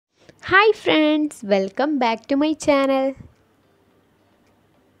Hi friends, welcome back to my channel.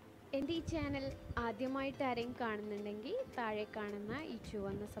 എൻ്റെ ഈ channel ആദ്യമായിട്ട് ആരെയും കാണുന്നുണ്ടെങ്കിൽ താഴെ കാണുന്ന ഈ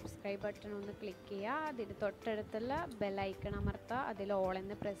ചുവന്ന സബ്സ്ക്രൈബ് ബട്ടൺ ഒന്ന് ക്ലിക്ക് ചെയ്യുക. അതിന് തൊട്ടടുത്തുള്ള ബെൽ ഐക്കൺ അമർത്തുക. അതിൽ ഓൾ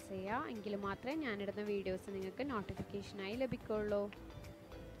എന്ന് പ്രസ് ചെയ്യുക. എങ്കിൽ മാത്രമേ ഞാനിടുന്ന വീഡിയോസ് നിങ്ങൾക്ക് നോട്ടിഫിക്കേഷനായി ലഭിക്കുള്ളൂ.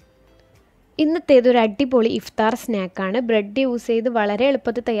 ഇന്നത്തേതൊരു അടിപൊളി ഇഫ്താർ സ്നാക്കാണ്. ബ്രെഡ് യൂസ് ചെയ്ത് വളരെ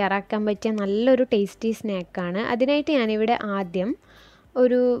എളുപ്പത്തിൽ തയ്യാറാക്കാൻ പറ്റിയ നല്ലൊരു ടേസ്റ്റി സ്നാക്കാണ്. അതിനായിട്ട് ഞാനിവിടെ ആദ്യം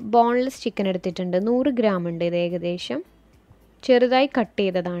ഒരു ബോൺലെസ് ചിക്കൻ എടുത്തിട്ടുണ്ട്. 100 ഗ്രാം ഉണ്ട്. ഇത് ഏകദേശം ചെറുതായി കട്ട്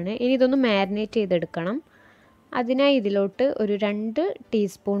ചെയ്തതാണ്. ഇനി ഇതൊന്ന് മാരിനേറ്റ് ചെയ്തെടുക്കണം. അതിനായി ഇതിലോട്ട് ഒരു 2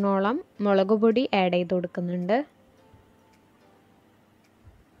 ടീസ്പൂണോളം മുളക് പൊടി ആഡ് ചെയ്ത് കൊടുക്കുന്നുണ്ട്.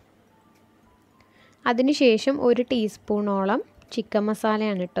 അതിനുശേഷം 1 ടീസ്പൂണോളം ചിക്കൻ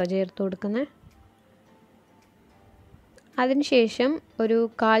മസാലയാണ് കേട്ടോ ചേർത്ത് കൊടുക്കുന്നത്. അതിനുശേഷം ഒരു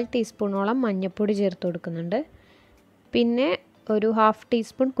 1/4 ടീസ്പൂണോളം മഞ്ഞൾപ്പൊടി ചേർത്ത് കൊടുക്കുന്നുണ്ട്. പിന്നെ ഒരു 1/2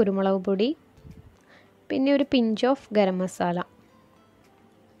 ടീസ്പൂൺ കുരുമുളക് പൊടി, പിന്നെ ഒരു പിഞ്ച് ഓഫ് ഗരം മസാല.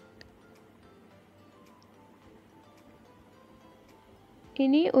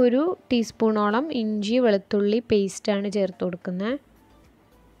 ഇനി ഒരു ടീസ്പൂണോളം ഇഞ്ചി വെളുത്തുള്ളി പേസ്റ്റാണ് ചേർത്ത് കൊടുക്കുന്നത്.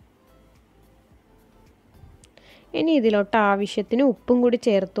 ഇനി ഇതിലോട്ട് ആവശ്യത്തിന് ഉപ്പും കൂടി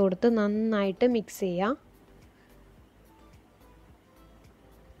ചേർത്ത് കൊടുത്ത് നന്നായിട്ട് മിക്സ് ചെയ്യാം.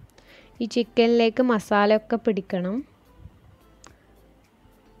 ഈ ചിക്കനിലേക്ക് മസാലയൊക്കെ പിടിക്കണം.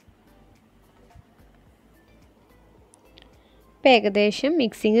 ഇപ്പോൾ ഏകദേശം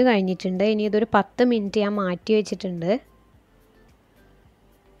മിക്സിങ് കഴിഞ്ഞിട്ടുണ്ട്. ഇനി ഇതൊരു 10 മിനിറ്റ് ഞാൻ മാറ്റി വെച്ചിട്ടുണ്ട്.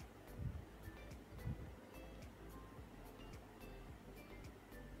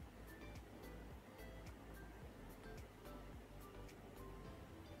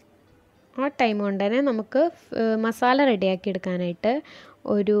 ആ ടൈം കൊണ്ട് തന്നെ നമുക്ക് മസാല റെഡിയാക്കി എടുക്കാനായിട്ട്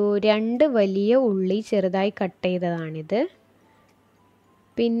ഒരു 2 വലിയ ഉള്ളി ചെറുതായി കട്ട് ചെയ്തതാണിത്.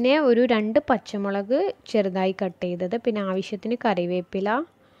 പിന്നെ ഒരു 2 പച്ചമുളക് ചെറുതായി കട്ട് ചെയ്തത്, പിന്നെ ആവശ്യത്തിന് കറിവേപ്പില,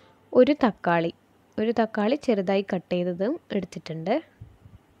 ഒരു തക്കാളി ചെറുതായി കട്ട് ചെയ്തതും എടുത്തിട്ടുണ്ട്.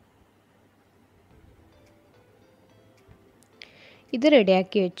 ഇത്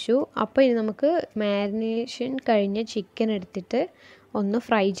റെഡിയാക്കി വെച്ചു. അപ്പോൾ ഇനി നമുക്ക് മാരിനേഷൻ കഴിഞ്ഞ ചിക്കൻ എടുത്തിട്ട് ഒന്ന്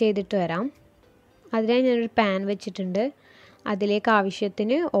ഫ്രൈ ചെയ്തിട്ട് വരാം. അതിനായി ഞാനൊരു പാൻ വെച്ചിട്ടുണ്ട്. അതിലേക്ക്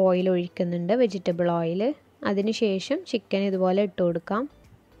ആവശ്യത്തിന് ഓയിൽ ഒഴിക്കുന്നുണ്ട്, വെജിറ്റബിൾ ഓയിൽ. അതിനുശേഷം ചിക്കൻ ഇതുപോലെ ഇട്ട് കൊടുക്കാം.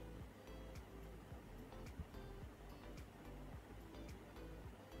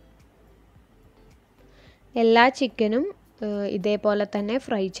 എല്ലാ ചിക്കനും ഇതേപോലെ തന്നെ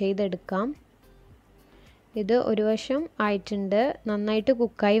ഫ്രൈ ചെയ്തെടുക്കാം. ഇത് ഒരു വശം ആയിട്ടുണ്ട്, നന്നായിട്ട്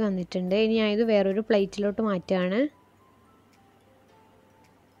കുക്കായി വന്നിട്ടുണ്ട്. ഇനി ഞാൻ ഇത് വേറൊരു പ്ലേറ്റിലോട്ട് മാറ്റുകയാണ്.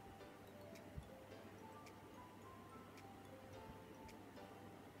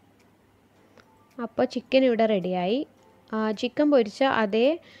 അപ്പോൾ ചിക്കൻ ഇവിടെ റെഡിയായി. ചിക്കൻ പൊരിച്ച അതേ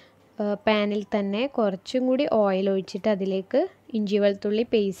പാനിൽ തന്നെ കുറച്ചും കൂടി ഓയിൽ ഒഴിച്ചിട്ട് അതിലേക്ക് ഇഞ്ചി വെളുത്തുള്ളി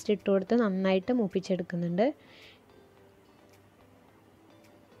പേസ്റ്റ് ഇട്ട് കൊടുത്ത് നന്നായിട്ട് മൂപ്പിച്ചെടുക്കുന്നുണ്ട്.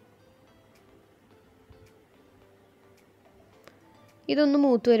 ഇതൊന്ന്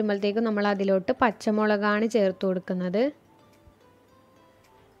മൂത്ത് വരുമ്പോഴത്തേക്കും നമ്മൾ അതിലോട്ട് പച്ചമുളകാണ് ചേർത്ത് കൊടുക്കുന്നത്.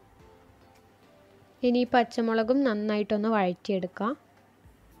 ഇനി പച്ചമുളകും നന്നായിട്ടൊന്ന് വഴറ്റിയെടുക്കാം.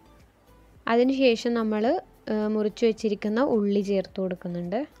 അതിനുശേഷം നമ്മൾ മുറിച്ച് വെച്ചിരിക്കുന്ന ഉള്ളി ചേർത്ത്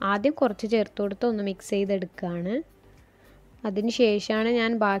കൊടുക്കുന്നുണ്ട്. ആദ്യം കുറച്ച് ചേർത്ത് കൊടുത്ത് ഒന്ന് മിക്സ് ചെയ്തെടുക്കുകയാണ്. അതിനുശേഷമാണ്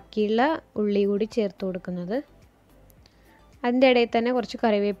ഞാൻ ബാക്കിയുള്ള ഉള്ളി കൂടി ചേർത്ത് കൊടുക്കുന്നത്. അതിൻ്റെ ഇടയിൽ തന്നെ കുറച്ച്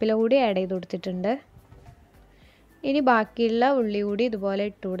കറിവേപ്പില കൂടി ആഡ് ചെയ്ത് കൊടുത്തിട്ടുണ്ട്. ഇനി ബാക്കിയുള്ള ഉള്ളി കൂടി ഇതുപോലെ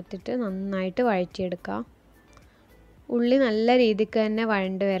ഇട്ട് കൊടുത്തിട്ട് നന്നായിട്ട് വഴറ്റിയെടുക്കാം. ഉള്ളി നല്ല രീതിക്ക് തന്നെ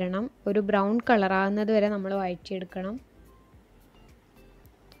വഴണ്ട് വരണം. ഒരു ബ്രൗൺ കളറാകുന്നത് വരെ നമ്മൾ വഴറ്റിയെടുക്കണം.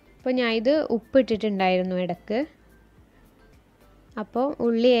 അപ്പോൾ ഞാൻ ഇത് ഉപ്പിട്ടിട്ടുണ്ടായിരുന്നു ഇടയ്ക്ക്. അപ്പോൾ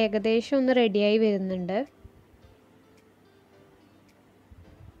ഉള്ളി ഏകദേശം ഒന്ന് റെഡിയായി വരുന്നുണ്ട്.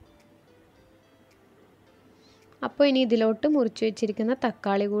 അപ്പോൾ ഇനി ഇതിലോട്ട് മുറിച്ച് വെച്ചിരിക്കുന്ന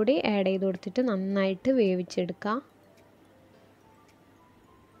തക്കാളി കൂടി ആഡ് ചെയ്ത് കൊടുത്തിട്ട് നന്നായിട്ട് വേവിച്ചെടുക്കാം.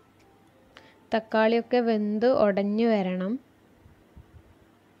 തക്കാളിയൊക്കെ വെന്ത് ഉടഞ്ഞു വരണം.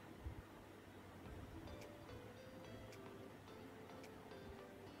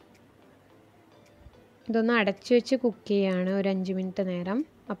 ഇതൊന്ന് അടച്ചു വെച്ച് കുക്ക് ചെയ്യുകയാണ് ഒരു 5 മിനിറ്റ് നേരം.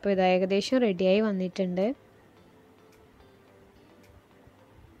 അപ്പോൾ ഇത് ഏകദേശം റെഡിയായി വന്നിട്ടുണ്ട്.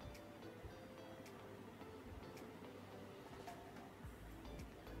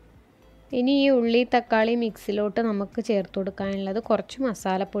 ഇനി ഈ ഉള്ളി തക്കാളി മിക്സിലോട്ട് നമുക്ക് ചേർത്ത് കൊടുക്കാനുള്ളത് കുറച്ച്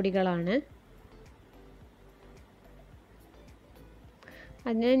മസാലപ്പൊടികളാണ്.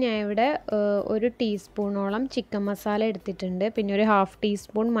 അതിന് ഞാൻ ഇവിടെ 1 ടീസ്പൂണോളം ചിക്കൻ മസാല എടുത്തിട്ടുണ്ട്. പിന്നെ ഒരു 1/2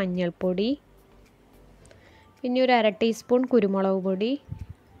 ടീസ്പൂൺ മഞ്ഞൾപ്പൊടി, പിന്നെ ഒരു 1/2 ടീസ്പൂൺ കുരുമുളക് പൊടി,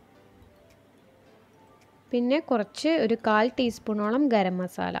 പിന്നെ കുറച്ച് ഒരു 1/4 ടീസ്പൂണോളം ഗരം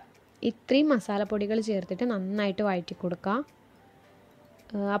മസാല. ഇത്രയും മസാലപ്പൊടികൾ ചേർത്തിട്ട് നന്നായിട്ട് വഴറ്റി കൊടുക്കുക.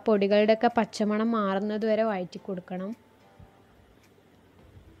 ആ പൊടികളുടെയൊക്കെ പച്ചമണം മാറുന്നത് വരെ വഴറ്റി കൊടുക്കണം.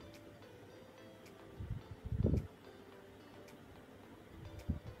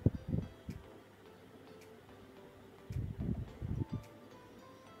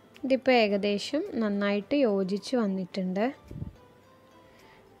 ഇതിപ്പോൾ ഏകദേശം നന്നായിട്ട് യോജിച്ച് വന്നിട്ടുണ്ട്.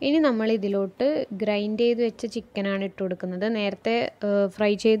 ഇനി നമ്മൾ ഇതിലോട്ട് ഗ്രൈൻഡ് ചെയ്ത് വെച്ച ചിക്കനാണ് ഇട്ട് കൊടുക്കുന്നത്. നേരത്തെ ഫ്രൈ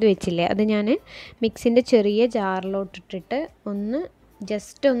ചെയ്ത് വെച്ചില്ലേ, അത് ഞാൻ മിക്സിൻ്റെ ചെറിയ ജാറിലോട്ട് ഇട്ടിട്ട്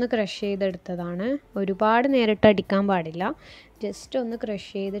ജസ്റ്റ് ഒന്ന് ക്രഷ് ചെയ്തെടുത്തതാണ്. ഒരുപാട് നേരിട്ട് അടിക്കാൻ പാടില്ല, ജസ്റ്റ് ഒന്ന്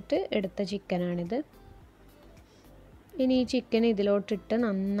ക്രഷ് ചെയ്തിട്ട് എടുത്ത ചിക്കനാണിത്. ഇനി ഈ ചിക്കൻ ഇതിലോട്ടിട്ട്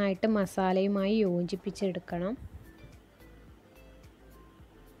നന്നായിട്ട് മസാലയുമായി യോജിപ്പിച്ചെടുക്കണം.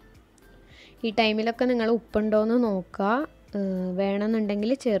 ഈ ടൈമിലൊക്കെ നിങ്ങൾ ഉപ്പുണ്ടോയെന്ന് നോക്കുക,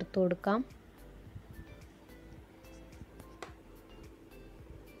 വേണമെന്നുണ്ടെങ്കിൽ ചേർത്ത് കൊടുക്കാം.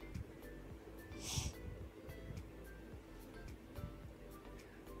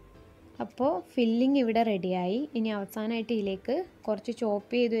 അപ്പോൾ ഫില്ലിംഗ് ഇവിടെ റെഡിയായി. ഇനി അവസാനമായിട്ട് ഇതിലേക്ക് കുറച്ച്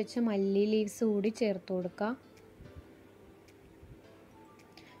ചോപ്പ് ചെയ്ത് വെച്ച മല്ലി ലീവ്സ് കൂടി ചേർത്ത് കൊടുക്കുക.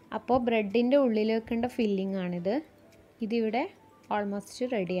 അപ്പോൾ ബ്രെഡിൻ്റെ ഉള്ളിൽ വെക്കേണ്ട ഫില്ലിംഗ് ആണിത്. ഇതിവിടെ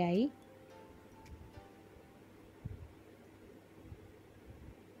ഓൾമോസ്റ്റ് റെഡിയായി.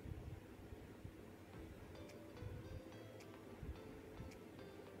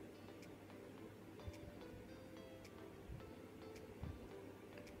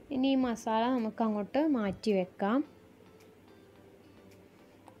 ഇനി ഈ മസാല നമുക്ക് അങ്ങോട്ട് മാറ്റി വെക്കാം.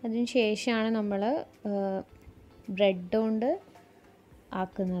 അതിന് ശേഷമാണ് നമ്മൾ ബ്രെഡ് കൊണ്ട്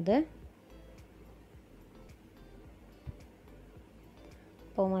ആക്കുന്നത്.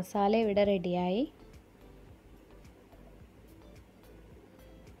 അപ്പോൾ മസാല ഇവിടെ റെഡിയായി.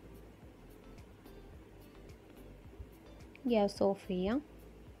 ഗ്യാസ് ഓഫ് ചെയ്യാം,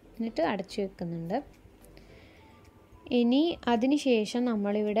 എന്നിട്ട് അടച്ചു വെക്കുന്നുണ്ട്. ഇനി അതിന് ശേഷം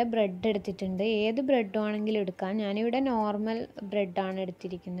നമ്മളിവിടെ ബ്രെഡ് എടുത്തിട്ടുണ്ട്. ഏത് ബ്രെഡ് ആണെങ്കിലും എടുക്കാം. ഞാനിവിടെ നോർമൽ ബ്രെഡാണ്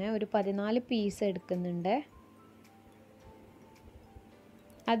എടുത്തിരിക്കുന്നത്. ഒരു 14 പീസ് എടുക്കുന്നുണ്ട്.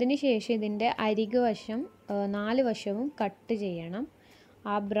 അതിന് ശേഷം ഇതിൻ്റെ അരികു വശം 4 വശവും കട്ട് ചെയ്യണം.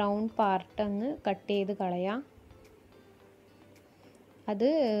 ആ ബ്രൗൺ പാർട്ട് അങ്ങ് കട്ട് ചെയ്ത് കളയാം. അത്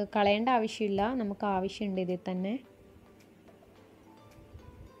കളയേണ്ട ആവശ്യമില്ല, നമുക്ക് ആവശ്യമുണ്ട് ഇതിൽ തന്നെ.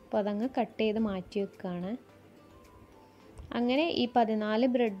 അപ്പോൾ അതങ്ങ് കട്ട് ചെയ്ത് മാറ്റി വെക്കുകയാണ്. അങ്ങനെ ഈ 14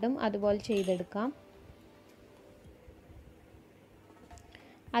 ബ്രെഡും അതുപോലെ ചെയ്തെടുക്കാം.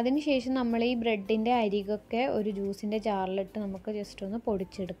 അതിനുശേഷം നമ്മൾ ഈ ബ്രെഡിൻ്റെ അരികൊക്കെ ഒരു ജ്യൂസിൻ്റെ ജാറിലിട്ട് നമുക്ക് ജസ്റ്റ് ഒന്ന്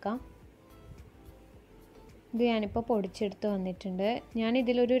പൊടിച്ചെടുക്കാം. ഇത് ഞാനിപ്പോൾ പൊടിച്ചെടുത്ത് വന്നിട്ടുണ്ട്.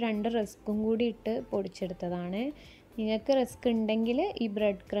 ഞാനിതിലൊരു 2 റസ്ക്കും കൂടി ഇട്ട് പൊടിച്ചെടുത്തതാണ്. നിങ്ങൾക്ക് റസ്ക് ഉണ്ടെങ്കിൽ ഈ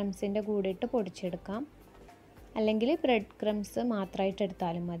ബ്രെഡ് ക്രംസിൻ്റെ കൂടെ ഇട്ട് പൊടിച്ചെടുക്കാം, അല്ലെങ്കിൽ ബ്രെഡ് ക്രംസ് മാത്രമായിട്ട്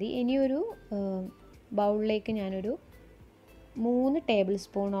എടുത്താലും മതി. ഇനിയൊരു ബൗളിലേക്ക് ഞാനൊരു 3 ടേബിൾ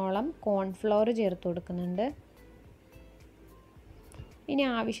സ്പൂണോളം കോൺഫ്ലവർ ചേർത്ത് കൊടുക്കുന്നുണ്ട്. ഇനി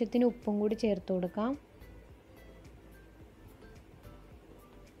ആവശ്യത്തിന് ഉപ്പും കൂടി ചേർത്ത് കൊടുക്കാം.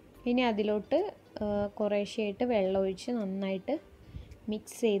 ഇനി അതിലോട്ട് കുറേശ്ശെയായിട്ട് വെള്ളം ഒഴിച്ച് നന്നായിട്ട്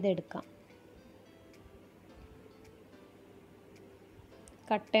മിക്സ് ചെയ്തെടുക്കാം.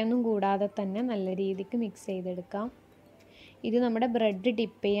 കട്ടയൊന്നും കൂടാതെ തന്നെ നല്ല രീതിക്ക് മിക്സ് ചെയ്തെടുക്കാം. ഇത് നമ്മുടെ ബ്രെഡ്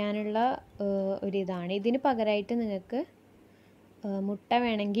ഡിപ്പ് ചെയ്യാനുള്ള ഒരിതാണ്. ഇതിന് പകരമായിട്ട് നിങ്ങൾക്ക് മുട്ട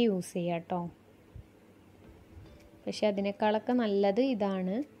വേണമെങ്കിൽ യൂസ് ചെയ്യാം കേട്ടോ. പക്ഷെ അതിനേക്കാളൊക്കെ നല്ലത്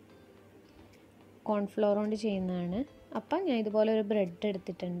ഇതാണ്, കോൺഫ്ലോർ കൊണ്ട് ചെയ്യുന്നതാണ്. അപ്പം ഞാൻ ഇതുപോലെ ഒരു ബ്രെഡ്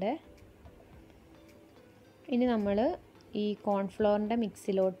എടുത്തിട്ടുണ്ട്. ഇനി നമ്മൾ ഈ കോൺഫ്ലോറിൻ്റെ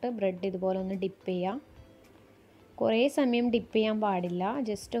മിക്സിലോട്ട് ബ്രെഡ് ഇതുപോലെ ഒന്ന് ഡിപ്പ് ചെയ്യാം. കുറേ സമയം ഡിപ്പ് ചെയ്യാൻ പാടില്ല,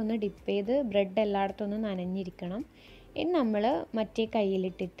 ജസ്റ്റ് ഒന്ന് ഡിപ്പ് ചെയ്ത് ബ്രെഡ് എല്ലായിടത്തും ഒന്ന് നനഞ്ഞിരിക്കണം. ഇനി നമ്മൾ മറ്റേ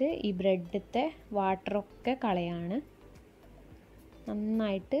കയ്യിലിട്ടിട്ട് ഈ ബ്രെഡിലത്തെ വാട്ടറൊക്കെ കളയാണ്,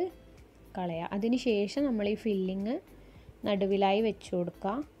 നന്നായിട്ട് കളയുക. അതിന് ശേഷം നമ്മൾ ഈ ഫില്ലിങ് നടുവിലായി വെച്ച്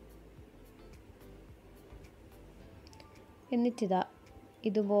കൊടുക്കുക. എന്നിട്ടിതാ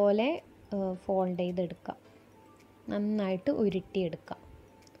ഇതുപോലെ ഫോൾഡ് ചെയ്തെടുക്കാം, നന്നായിട്ട് ഉരുട്ടിയെടുക്കാം.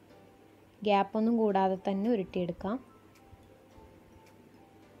 ഗ്യാപ്പൊന്നും കൂടാതെ തന്നെ ഉരുട്ടിയെടുക്കാം.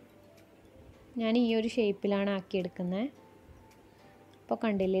 ഞാൻ ഈ ഒരു ഷേപ്പിലാണ് ആക്കിയെടുക്കുന്നത്. അപ്പോൾ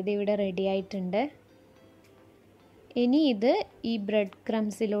കണ്ടില്ലേ, ഇത് ഇവിടെ റെഡി ആയിട്ടുണ്ട്. ഇനി ഇത് ഈ ബ്രെഡ്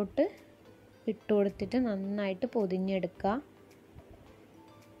ക്രംസിലോട്ട് ഇട്ട് കൊടുത്തിട്ട് നന്നായിട്ട് പൊതിഞ്ഞെടുക്കുക.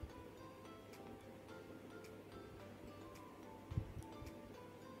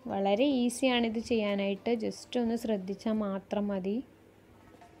 വളരെ ഈസിയാണിത് ചെയ്യാനായിട്ട്, ജസ്റ്റ് ഒന്ന് ശ്രദ്ധിച്ചാൽ മാത്രം മതി.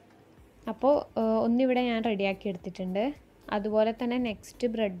 അപ്പോൾ ഒന്നിവിടെ ഞാൻ റെഡിയാക്കി എടുത്തിട്ടുണ്ട്. അതുപോലെ തന്നെ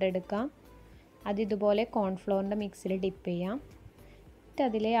നെക്സ്റ്റ് ബ്രെഡ് എടുക്കാം. അത് ഇതുപോലെ കോൺഫ്ലോറിൻ്റെ മിക്സിൽ ഡിപ്പ് ചെയ്യാം. എന്നിട്ട്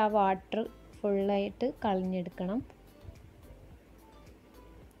അതിലെ ആ വാട്ടർ ഫുള്ളായിട്ട് കളഞ്ഞെടുക്കണം.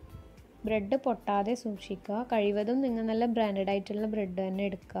 ബ്രെഡ് പൊട്ടാതെ സൂക്ഷിക്കുക. കഴിവതും നിങ്ങൾ നല്ല ബ്രാൻഡഡ് ആയിട്ടുള്ള ബ്രെഡ് തന്നെ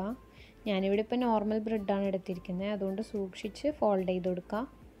എടുക്കുക. ഞാനിവിടെ ഇപ്പോൾ നോർമൽ ബ്രെഡാണ് എടുത്തിരിക്കുന്നത്, അതുകൊണ്ട് സൂക്ഷിച്ച് ഫോൾഡ് ചെയ്ത് കൊടുക്കുക.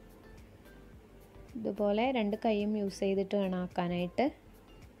 ഇതുപോലെ 2 കൈയും യൂസ് ചെയ്തിട്ട് വേണം ആക്കാനായിട്ട്.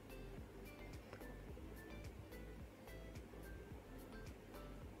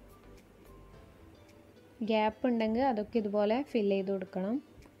 ഗ്യാപ്പ് ഉണ്ടെങ്കിൽ അതൊക്കെ ഇതുപോലെ ഫില്ല് ചെയ്ത് കൊടുക്കണം.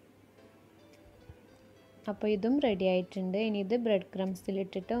 അപ്പോൾ ഇതും റെഡി ആയിട്ടുണ്ട്. ഇനി ഇത് ബ്രെഡ്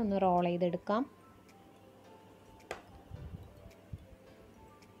ക്രംസിലിട്ടിട്ട് ഒന്ന് റോൾ ചെയ്തെടുക്കാം.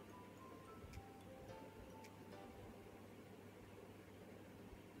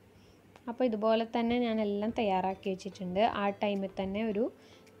 അപ്പോൾ ഇതുപോലെ തന്നെ ഞാൻ എല്ലാം തയ്യാറാക്കി വെച്ചിട്ടുണ്ട്. ആ ടൈമിൽ തന്നെ ഒരു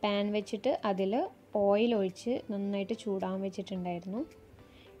പാൻ വെച്ചിട്ട് അതിൽ ഓയിൽ ഒഴിച്ച് നന്നായിട്ട് ചൂടാൻ വെച്ചിട്ടുണ്ടായിരുന്നു.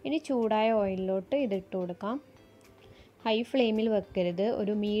 ഇനി ചൂടായ ഓയിലിലോട്ട് ഇതിട്ട് കൊടുക്കാം. ഹൈ ഫ്ലെയിമിൽ വെക്കരുത്,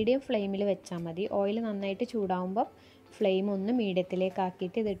 ഒരു മീഡിയം ഫ്ലെയിമിൽ വെച്ചാൽ മതി. ഓയിൽ നന്നായിട്ട് ചൂടാകുമ്പോൾ ഫ്ലെയിം ഒന്ന് മീഡിയത്തിലേക്ക്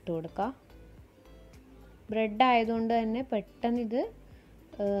ആക്കിയിട്ട് ഇതിട്ട് കൊടുക്കുക. ബ്രെഡ് ആയതുകൊണ്ട് തന്നെ പെട്ടെന്ന് ഇത്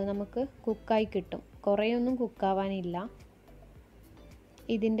നമുക്ക് കുക്കായി കിട്ടും, കുറേയൊന്നും കുക്കാവാനില്ല.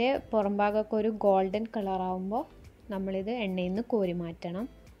 ഇതിൻ്റെ പുറം ഭാഗമൊക്കെ ഒരു ഗോൾഡൻ കളറാകുമ്പോൾ നമ്മളിത് എണ്ണയിൽ നിന്ന് കോരി മാറ്റണം.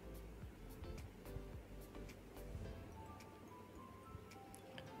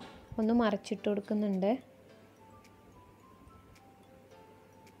 ഒന്ന് മറിച്ചിട്ട് കൊടുക്കുന്നുണ്ട്.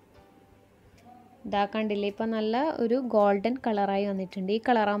 ഇതാ കണ്ടില്ലേ, ഇപ്പം നല്ല ഒരു ഗോൾഡൻ കളറായി വന്നിട്ടുണ്ട്. ഈ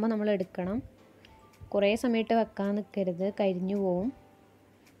കളറാകുമ്പോൾ നമ്മൾ എടുക്കണം. കുറേ സമയത്ത് വെക്കാൻ നിൽക്കരുത്, കരിഞ്ഞു പോവും.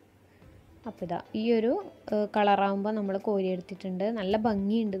 അപ്പോൾ ഇതാ ഈ ഒരു കളറാകുമ്പോൾ നമ്മൾ കോരിയെടുത്തിട്ടുണ്ട്. നല്ല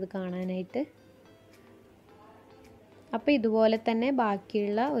ഭംഗിയുണ്ട് ഇത് കാണാനായിട്ട്. അപ്പോൾ ഇതുപോലെ തന്നെ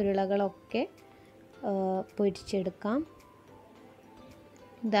ബാക്കിയുള്ള ഉരുളകളൊക്കെ പൊരിച്ചെടുക്കാം.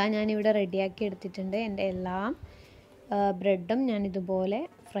 ഇതാ ഞാനിവിടെ റെഡിയാക്കി എടുത്തിട്ടുണ്ട്. എൻ്റെ എല്ലാ ബ്രെഡും ഞാൻ ഇതുപോലെ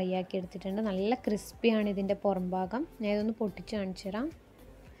ഫ്രൈ ആക്കി എടുത്തിട്ടുണ്ട്. നല്ല ക്രിസ്പിയാണ് ഇതിൻ്റെ പുറം ഭാഗം. ഞാൻ ഇതൊന്ന് പൊട്ടിച്ച് കാണിച്ചു തരാം.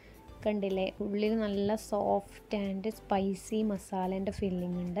 കണ്ടില്ലേ, ഉള്ളിൽ നല്ല സോഫ്റ്റ് ആൻഡ് സ്പൈസി മസാലേൻ്റെ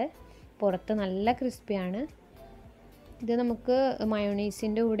ഫില്ലിംഗ് ഉണ്ട്. പുറത്ത് നല്ല ക്രിസ്പിയാണ്. ഇത് നമുക്ക്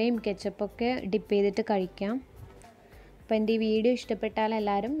മയോണൈസിൻ്റെ കൂടെയും കെച്ചപ്പൊക്കെ ഡിപ്പ് ചെയ്തിട്ട് കഴിക്കാം. അപ്പോൾ എൻ്റെ ഈ വീഡിയോ ഇഷ്ടപ്പെട്ടാൽ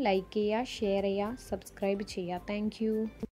എല്ലാവരും ലൈക്ക് ചെയ്യുക, ഷെയർ ചെയ്യുക, സബ്സ്ക്രൈബ് ചെയ്യുക. താങ്ക്